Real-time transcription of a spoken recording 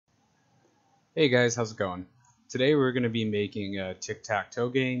Hey guys, how's it going? Today we're going to be making a tic-tac-toe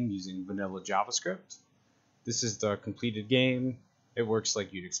game using vanilla JavaScript. This is the completed game. It works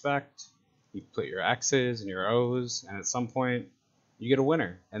like you'd expect. You put your X's and your O's, and at some point you get a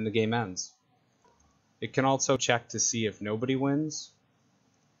winner and the game ends. It can also check to see if nobody wins.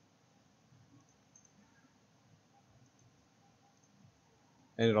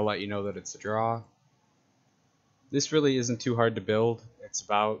 And it'll let you know that it's a draw. This really isn't too hard to build. It's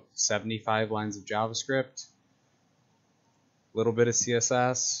about 75 lines of JavaScript, a little bit of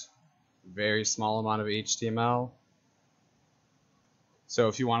CSS, very small amount of HTML. So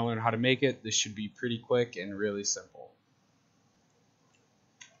if you want to learn how to make it, this should be pretty quick and really simple.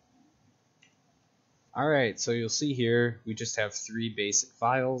 Alright, so you'll see here we just have three basic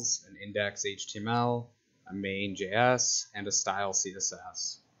files, an index.html, a main.js, and a style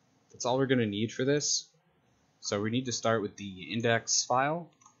CSS. That's all we're going to need for this. So we need to start with the index file.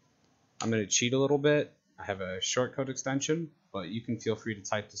 I'm going to cheat a little bit. I have a shortcode extension, but you can feel free to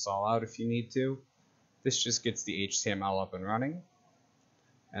type this all out if you need to. This just gets the HTML up and running.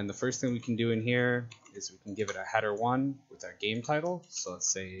 And the first thing we can do in here is we can give it a header 1 with our game title. So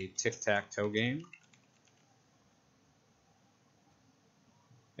let's say tic-tac-toe game.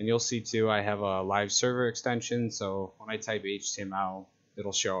 And you'll see too I have a live server extension, so when I type HTML,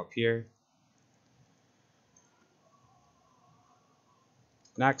 it'll show up here.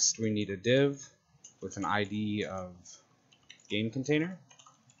 Next, we need a div with an ID of game container.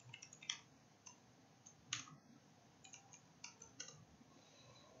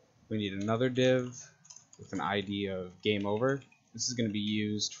 We need another div with an ID of game over. This is going to be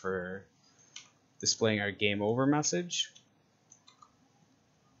used for displaying our game over message.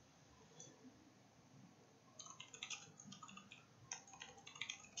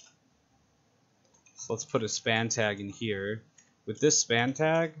 So let's put a span tag in here. With this span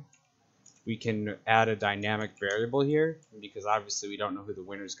tag, we can add a dynamic variable here because obviously we don't know who the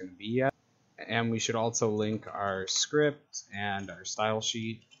winner is going to be yet. And we should also link our script and our style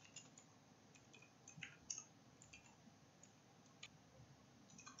sheet.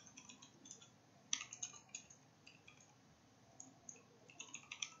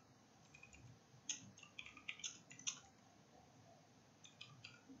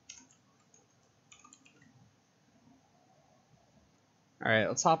 Alright,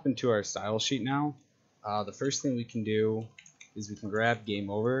 let's hop into our style sheet now. The first thing we can do is we can grab game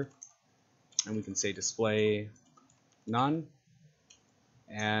over and we can say display none,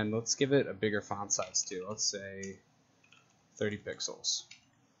 and let's give it a bigger font size too. Let's say 30 pixels.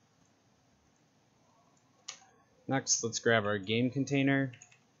 Next, let's grab our game container.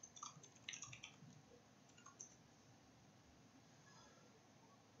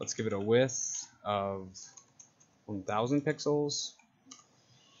 Let's give it a width of 1000 pixels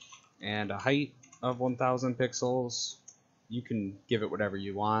and a height of 1000 pixels. You can give it whatever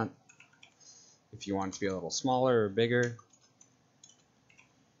you want. If you want it to be a little smaller or bigger.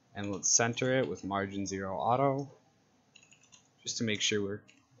 And let's center it with margin 0 auto. Just to make sure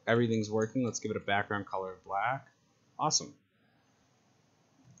everything's working, let's give it a background color of black. Awesome.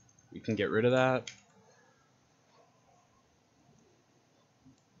 We can get rid of that.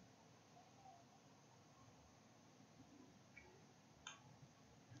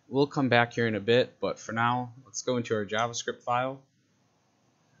 We'll come back here in a bit, but for now, let's go into our JavaScript file.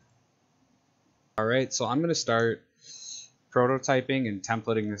 Alright, so I'm going to start prototyping and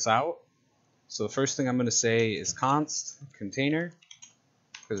templating this out. So the first thing I'm going to say is const container,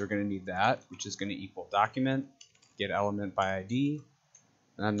 because we're going to need that, which is going to equal document, get element by ID,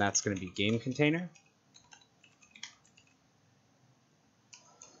 and then that's going to be game container.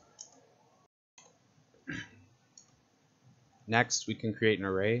 Next, we can create an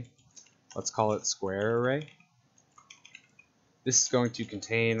array. Let's call it square array. This is going to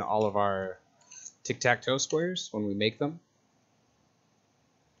contain all of our tic-tac-toe squares when we make them.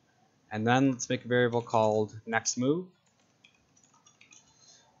 And then let's make a variable called next move.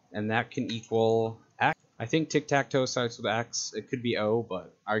 And that can equal x. I think tic-tac-toe starts with x. It could be O,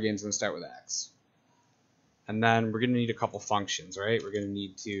 but our game's going to start with x. And then we're going to need a couple functions, right? We're going to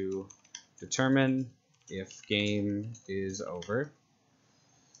need to determine if game is over.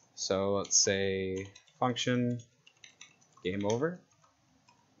 So let's say function game over.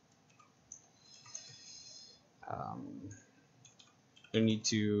 We need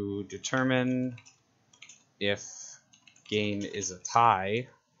to determine if game is a tie.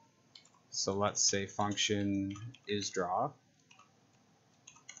 So let's say function is draw.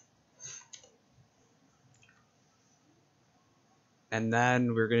 And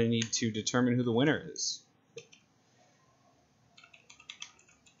then we're going to need to determine who the winner is.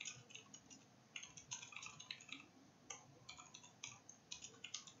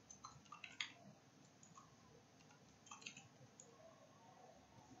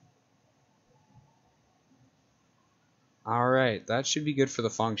 Alright, that should be good for the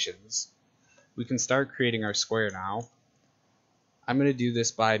functions. We can start creating our square now. I'm going to do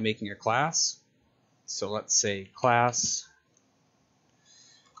this by making a class. So let's say class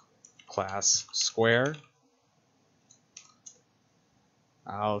square.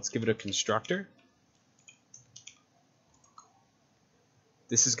 Let's give it a constructor.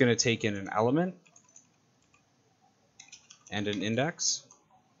 This is going to take in an element and an index.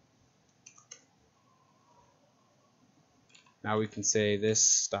 Now we can say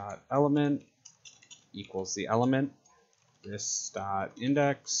this dot element equals the element. This dot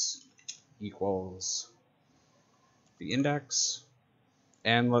index equals the index.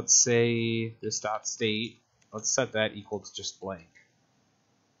 And let's say this dot state, let's set that equal to just blank.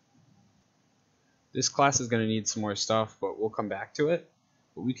 This class is going to need some more stuff, but we'll come back to it.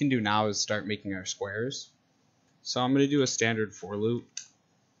 What we can do now is start making our squares. So I'm going to do a standard for loop.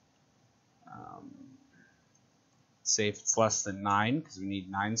 Say if it's less than 9, because we need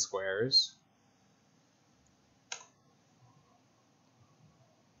 9 squares.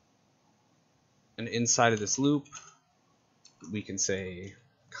 And inside of this loop, we can say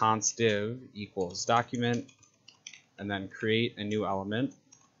const div equals document, and then create a new element,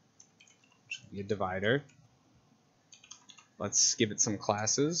 which will be a divider. Let's give it some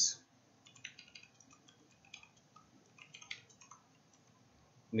classes.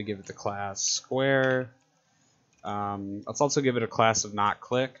 I'm going to give it the class square. Let's also give it a class of not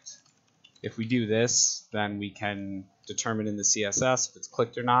clicked. If we do this, then we can determine in the CSS if it's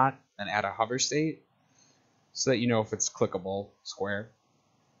clicked or not, and add a hover state so that you know if it's clickable square.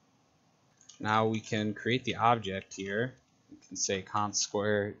 Now we can create the object here. We can say const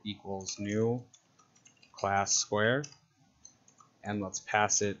square equals new class square, and let's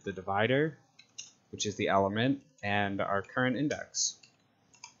pass it the divider, which is the element, and our current index.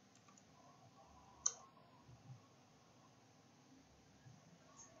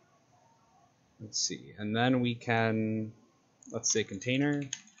 Let's see, and then we can, let's say container,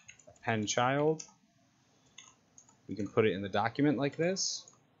 append child. We can put it in the document like this.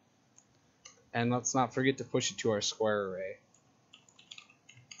 And let's not forget to push it to our square array.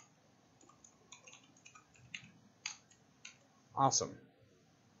 Awesome.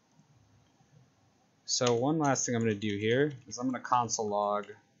 So one last thing I'm going to do here is I'm going to console log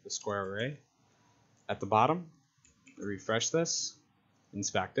the square array. At the bottom, refresh this,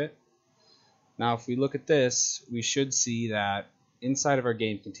 inspect it. Now if we look at this, we should see that inside of our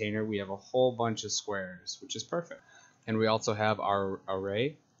game container we have a whole bunch of squares, which is perfect. And we also have our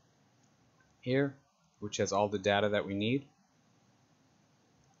array here, which has all the data that we need.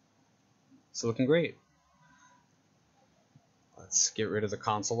 It's looking great. Let's get rid of the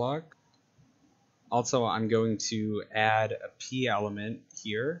console log. Also, I'm going to add a p element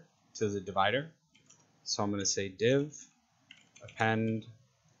here to the divider. So I'm going to say div append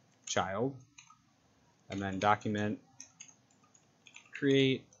child, and then document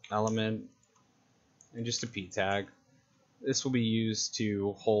create element, and just a p tag. This will be used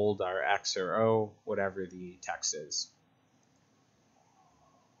to hold our X or O, whatever the text is.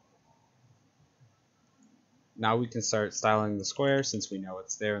 Now we can start styling the square since we know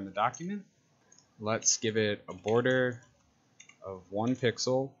it's there in the document. Let's give it a border of 1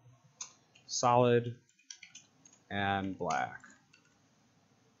 pixel, solid, and black.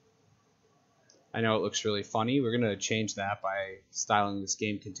 I know it looks really funny. We're going to change that by styling this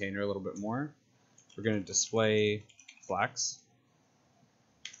game container a little bit more. We're going to display flex.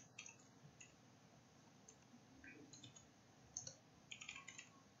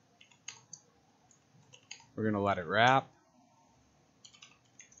 We're going to let it wrap.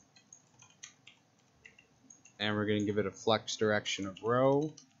 And we're going to give it a flex direction of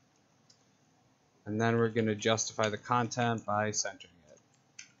row. And then we're going to justify the content by centering it.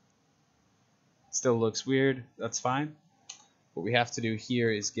 Still looks weird, that's fine. What we have to do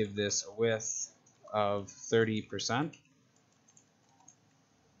here is give this a width of 30%.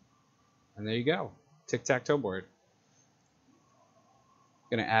 And there you go, tic-tac-toe board.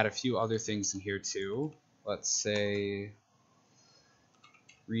 I'm going to add a few other things in here too. Let's say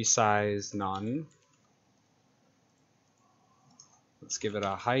resize none. Let's give it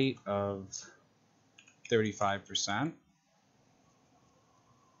a height of 35%.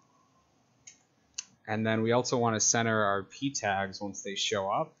 And then we also want to center our p tags once they show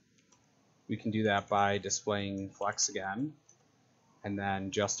up. We can do that by displaying flex again, and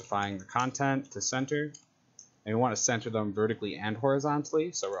then justifying the content to center. And we want to center them vertically and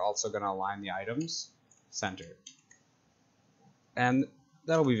horizontally, so we're also going to align the items center. And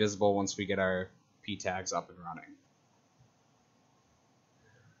that'll be visible once we get our p tags up and running.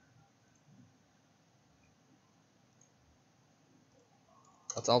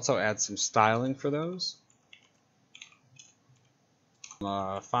 Let's also add some styling for those.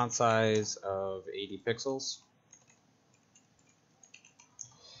 Font size of 80 pixels.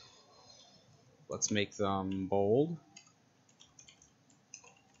 Let's make them bold.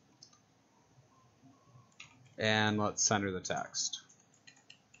 And let's center the text.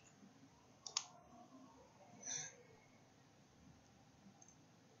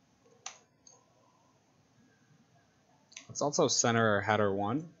 Let's also center our header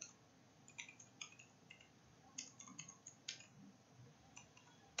 1.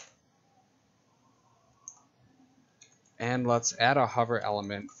 And let's add a hover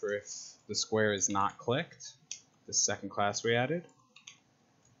element for if the square is not clicked, the second class we added.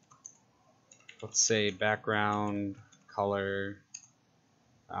 Let's say background color.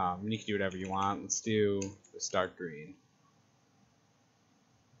 You can do whatever you want. Let's do this dark green.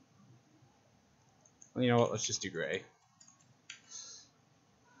 Well, you know what? Let's just do gray.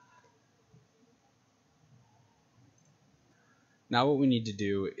 Now what we need to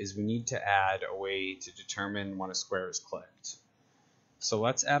do is we need to add a way to determine when a square is clicked. So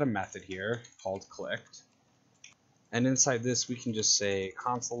let's add a method here called clicked. And inside this we can just say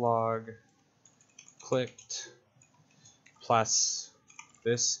console log clicked plus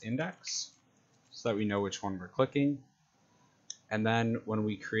this index so that we know which one we're clicking. And then when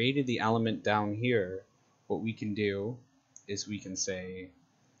we created the element down here, what we can do is we can say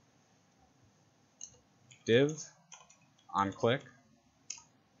div on click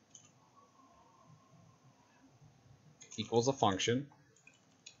equals a function.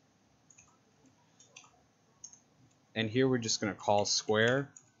 And here we're just going to call square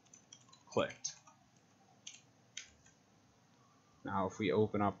clicked. Now if we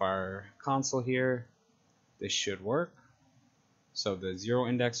open up our console here, this should work. So the 0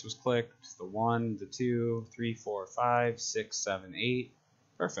 index was clicked, the 1, the 2, 3, 4, 5, 6, 7, 8.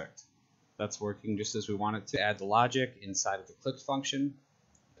 Perfect. That's working just as we want it to. Add the logic inside of the clicked function.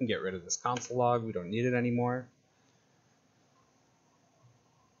 We can get rid of this console log. We don't need it anymore.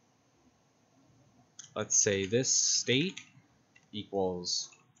 Let's say this state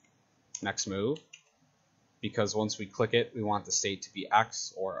equals next move, because once we click it, we want the state to be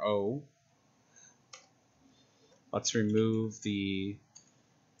X or O. Let's remove the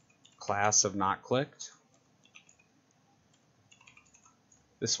class of not clicked.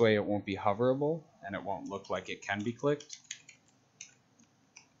 This way it won't be hoverable and it won't look like it can be clicked.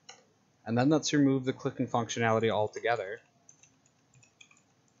 And then let's remove the clicking functionality altogether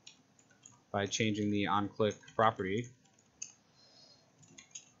by changing the onClick property.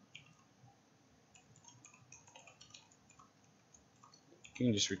 You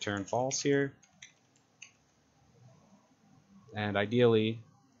can just return false here. And ideally,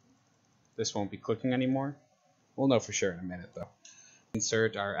 this won't be clicking anymore. We'll know for sure in a minute though.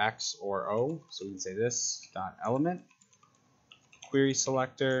 Insert our X or O, so we can say this dot element query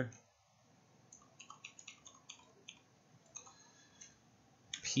selector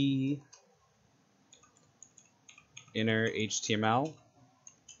P inner HTML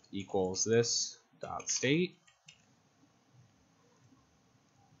equals this dot state.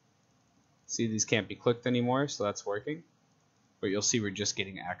 See, these can't be clicked anymore, so that's working. But you'll see we're just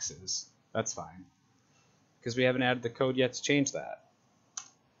getting X's. That's fine, because we haven't added the code yet to change that.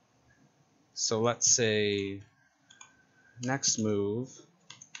 So let's say next move,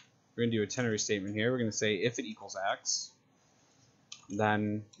 we're going to do a ternary statement here. We're going to say if it equals X,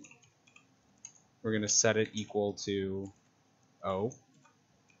 then we're going to set it equal to O.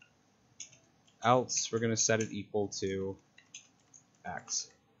 Else, we're going to set it equal to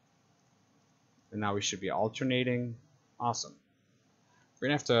X. And now we should be alternating. Awesome. We're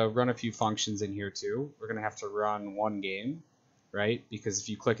going to have to run a few functions in here too. We're going to have to run one game, right? Because if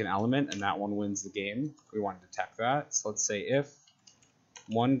you click an element and that one wins the game, we want to detect that. So let's say if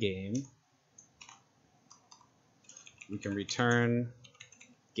one game, we can return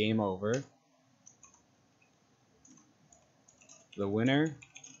game over. The winner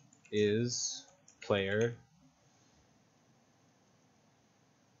is player.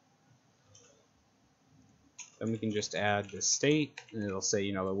 Then we can just add the state, and it'll say,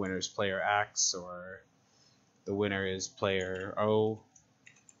 you know, the winner is player X or the winner is player O.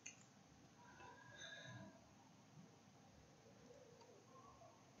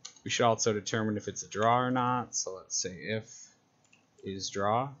 We should also determine if it's a draw or not. So let's say if is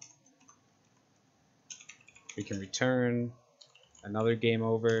draw. We can return another game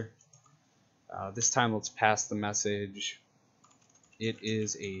over. This time let's pass the message it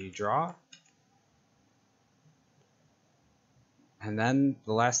is a draw. And then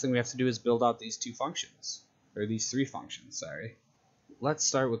the last thing we have to do is build out these two functions, or these three functions, sorry. let's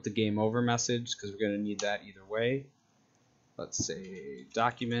start with the game over message because we're going to need that either way. Let's say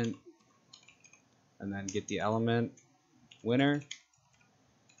document and then get the element winner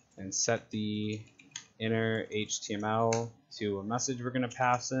and set the inner HTML to a message we're going to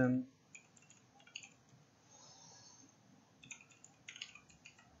pass in.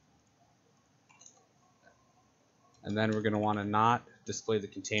 And then we're going to want to not display the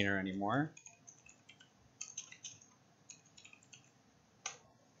container anymore.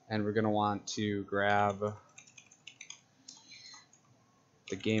 And we're going to want to grab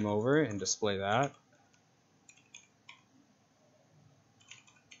the game over and display that.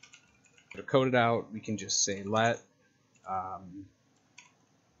 To code it out, we can just say let,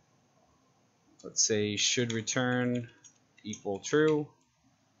 let's say should return equal true,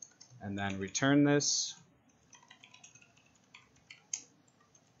 and then return this.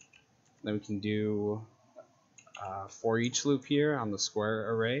 Then we can do for each loop here on the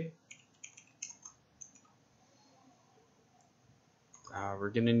square array. We're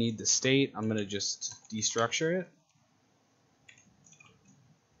going to need the state. I'm going to just destructure it.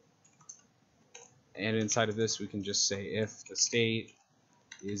 And inside of this, we can just say if the state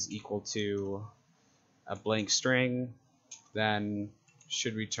is equal to a blank string, then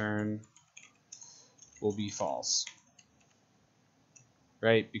should return will be false.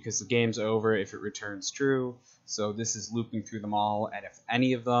 Right? Because the game's over if it returns true. So this is looping through them all, and if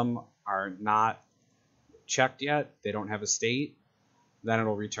any of them are not checked yet, they don't have a state, then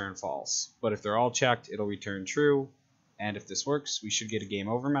it'll return false. But if they're all checked, it'll return true. And if this works, we should get a game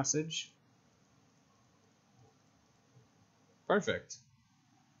over message. Perfect.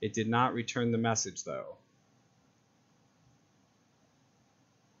 It did not return the message though.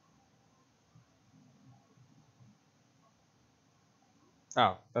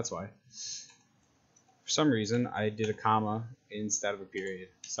 Oh, that's why. For some reason, I did a comma instead of a period.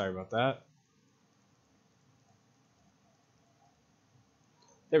 Sorry about that.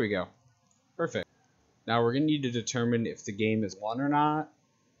 There we go. Perfect. Now we're going to need to determine if the game is won or not.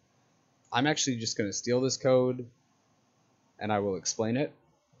 I'm actually just going to steal this code and I will explain it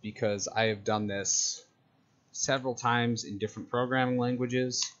because I have done this several times in different programming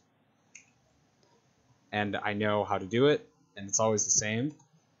languages and I know how to do it, and it's always the same.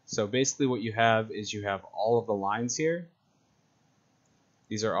 So basically what you have is you have all of the lines here.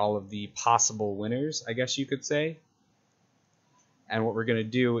 These are all of the possible winners, I guess you could say. And what we're going to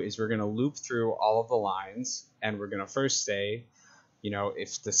do is we're going to loop through all of the lines, and we're going to first say, you know,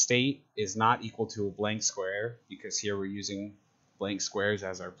 if the state is not equal to a blank square, because here we're using blank squares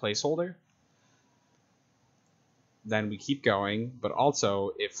as our placeholder, then we keep going. But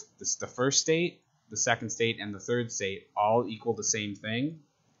also, if this, the first state, the second state, and the third state all equal the same thing,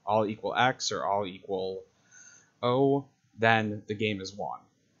 all equal X or all equal O, then the game is won.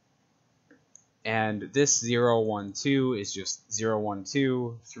 And this 0, 1, 2 is just 0, 1,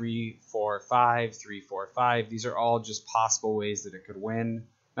 2, 3, 4, 5, 3, 4, 5. These are all just possible ways that it could win.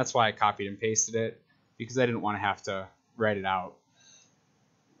 That's why I copied and pasted it, because I didn't want to have to write it out.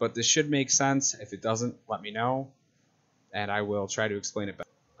 But this should make sense. If it doesn't, let me know, and I will try to explain it better.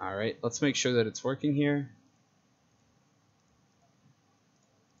 All right, let's make sure that it's working here.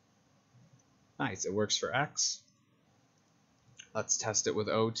 Nice, it works for X. Let's test it with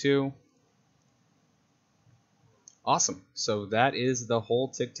O2. Awesome. So that is the whole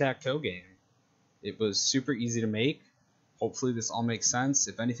tic-tac-toe game. It was super easy to make. Hopefully this all makes sense.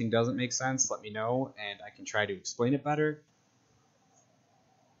 If anything doesn't make sense, let me know and I can try to explain it better.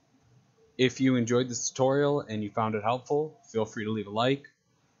 If you enjoyed this tutorial and you found it helpful, feel free to leave a like.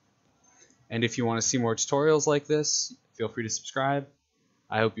 And if you want to see more tutorials like this, feel free to subscribe.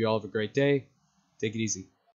 I hope you all have a great day. Take it easy.